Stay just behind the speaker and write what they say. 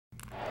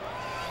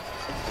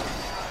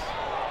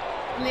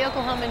From the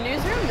Oklahoma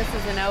newsroom, this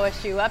is an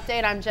OSU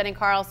update. I'm Jenny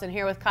Carlson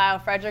here with Kyle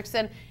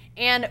Fredrickson,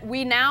 and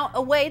we now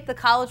await the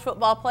college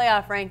football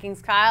playoff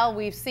rankings. Kyle,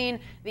 we've seen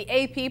the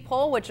AP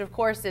poll, which of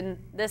course in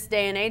this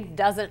day and age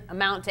doesn't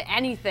amount to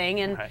anything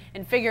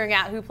in figuring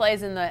out who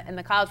plays in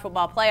the college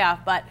football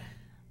playoff, but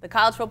the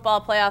College Football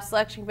Playoff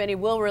Selection Committee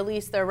will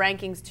release their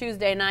rankings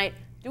Tuesday night.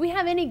 Do we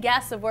have any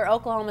guess of where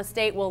Oklahoma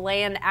State will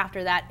land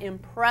after that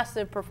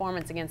impressive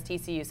performance against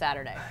TCU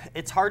Saturday?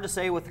 It's hard to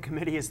say what the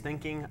committee is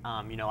thinking.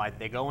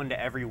 They go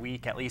into every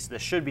week, at least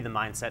this should be the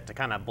mindset, to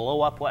kind of blow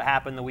up what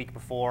happened the week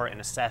before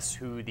and assess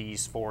who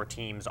these four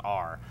teams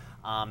are.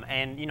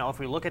 If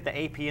we look at the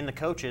AP and the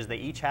coaches, they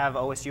each have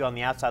OSU on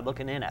the outside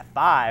looking in at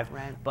 5,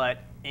 but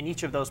in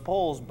each of those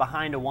polls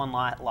behind a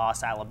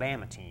one-loss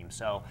Alabama team.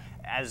 So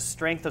as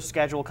strength of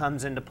schedule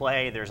comes into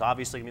play, there's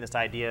obviously this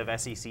idea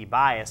of SEC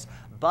bias,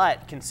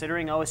 but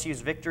considering OSU's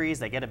victories,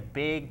 they get a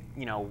big,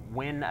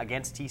 win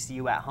against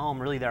TCU at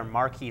home, really their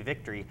marquee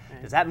victory.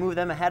 Does that move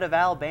them ahead of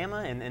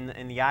Alabama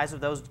in the eyes of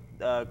those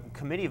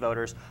committee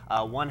voters?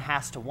 One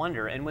has to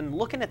wonder. And when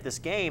looking at this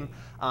game,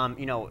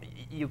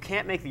 you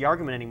can't make the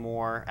argument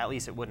anymore, at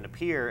least it wouldn't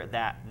appear,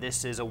 that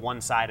this is a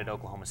one-sided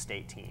Oklahoma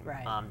State team.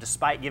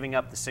 Despite giving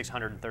up the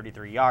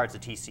 633 yards to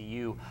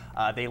TCU,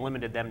 they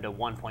limited them to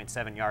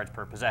 1.7 yards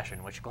per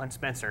possession, which Glenn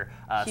Spencer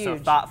so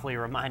thoughtfully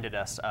reminded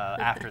us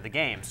after the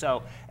game.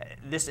 So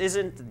this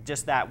isn't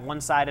just that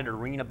one-sided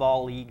arena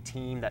ball league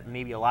team that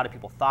maybe a lot of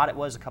people thought it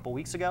was a couple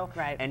weeks ago.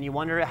 And you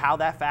wonder how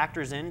that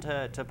factors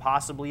into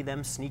possibly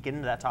them sneaking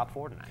into that top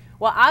 4 tonight.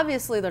 Well,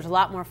 obviously there's a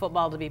lot more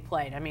football to be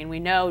played. I mean, we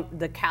know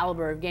the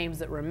caliber of games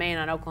that remain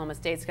on Oklahoma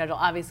State's schedule.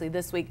 Obviously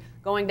this week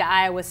going to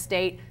Iowa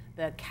State,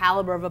 the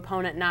caliber of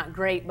opponent not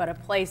great, but a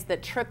place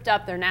that tripped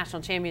up their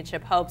national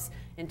championship hopes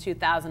in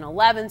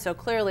 2011, so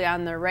clearly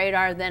on their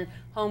radar. Then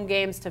home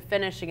games to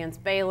finish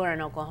against Baylor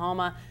and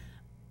Oklahoma.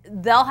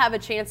 They'll have a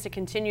chance to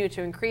continue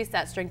to increase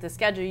that strength of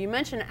schedule. You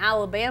mentioned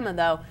Alabama,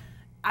 though.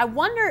 I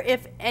wonder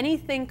if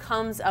anything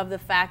comes of the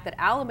fact that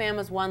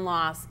Alabama's one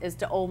loss is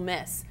to Ole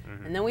Miss.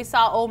 And then we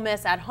saw Ole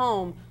Miss at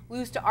home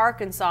lose to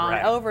Arkansas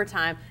in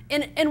overtime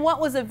in what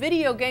was a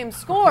video game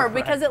score,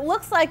 because it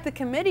looks like the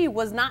committee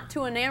was not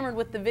too enamored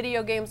with the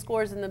video game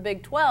scores in the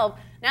Big 12.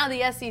 Now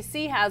the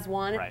SEC has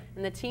one,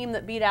 and the team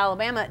that beat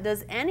Alabama.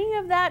 Does any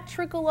of that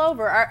trickle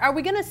over? Are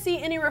we going to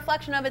see any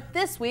reflection of it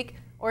this week?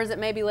 Or is it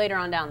maybe later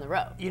on down the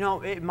road?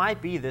 It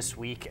might be this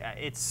week.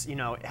 It's,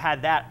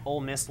 had that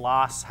Ole Miss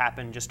loss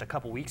happen just a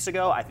couple weeks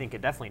ago, I think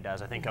it definitely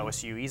does. I think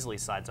OSU easily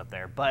slides up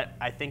there. But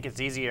I think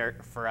it's easier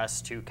for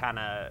us to kind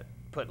of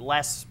put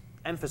less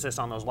emphasis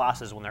on those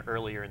losses when they're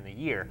earlier in the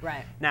year.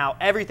 Now,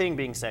 everything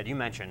being said, you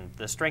mentioned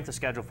the strength of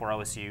schedule for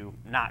OSU,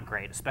 not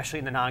great, especially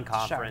in the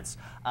non-conference.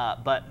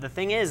 But the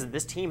thing is,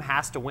 this team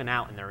has to win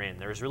out and they're in.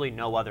 There's really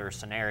no other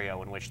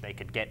scenario in which they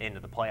could get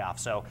into the playoffs.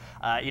 So,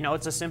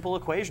 it's a simple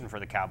equation for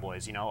the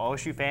Cowboys.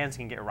 OSU fans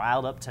can get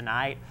riled up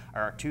tonight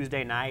or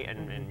Tuesday night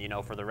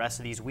and for the rest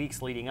of these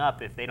weeks leading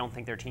up if they don't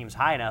think their team's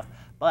high enough.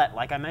 But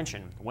like I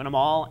mentioned, win them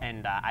all,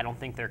 and I don't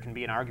think there can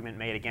be an argument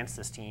made against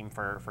this team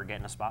for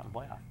getting a spot in the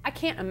playoff. I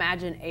can't imagine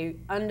a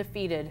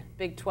undefeated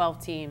Big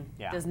 12 team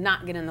does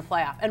not get in the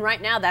playoff. And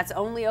right now, that's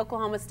only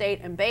Oklahoma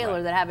State and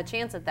Baylor that have a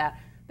chance at that.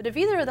 But if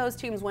either of those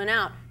teams win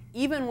out,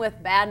 even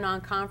with bad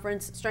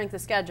non-conference strength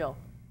of schedule,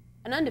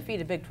 an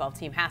undefeated Big 12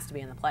 team has to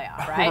be in the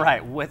playoff,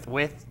 right? With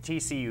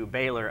TCU,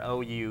 Baylor,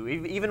 OU,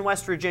 even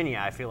West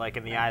Virginia, I feel like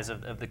in the eyes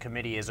of the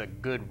committee is a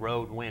good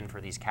road win for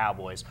these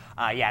Cowboys.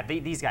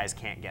 These guys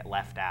can't get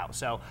left out.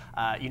 So,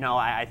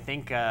 I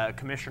think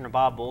Commissioner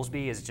Bob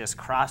Bowlesby is just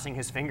crossing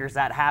his fingers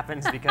that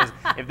happens, because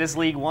if this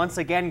league once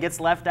again gets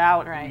left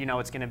out,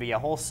 it's going to be a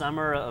whole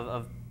summer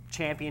of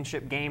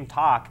championship game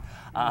talk.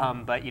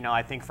 But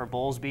I think for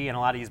Bowlesby and a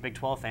lot of these Big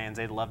 12 fans,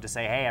 they'd love to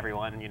say, hey,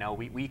 everyone,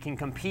 we can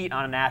compete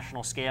on a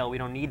national scale. We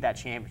don't need that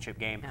championship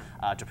game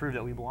to prove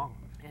that we belong.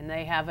 And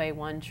they have a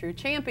one true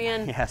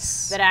champion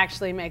that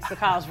actually makes the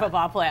college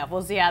football playoff.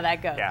 We'll see how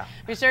that goes.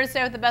 Be sure to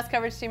stay with the best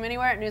coverage team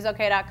anywhere at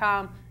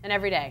newsok.com and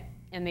every day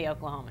in the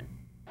Oklahoman.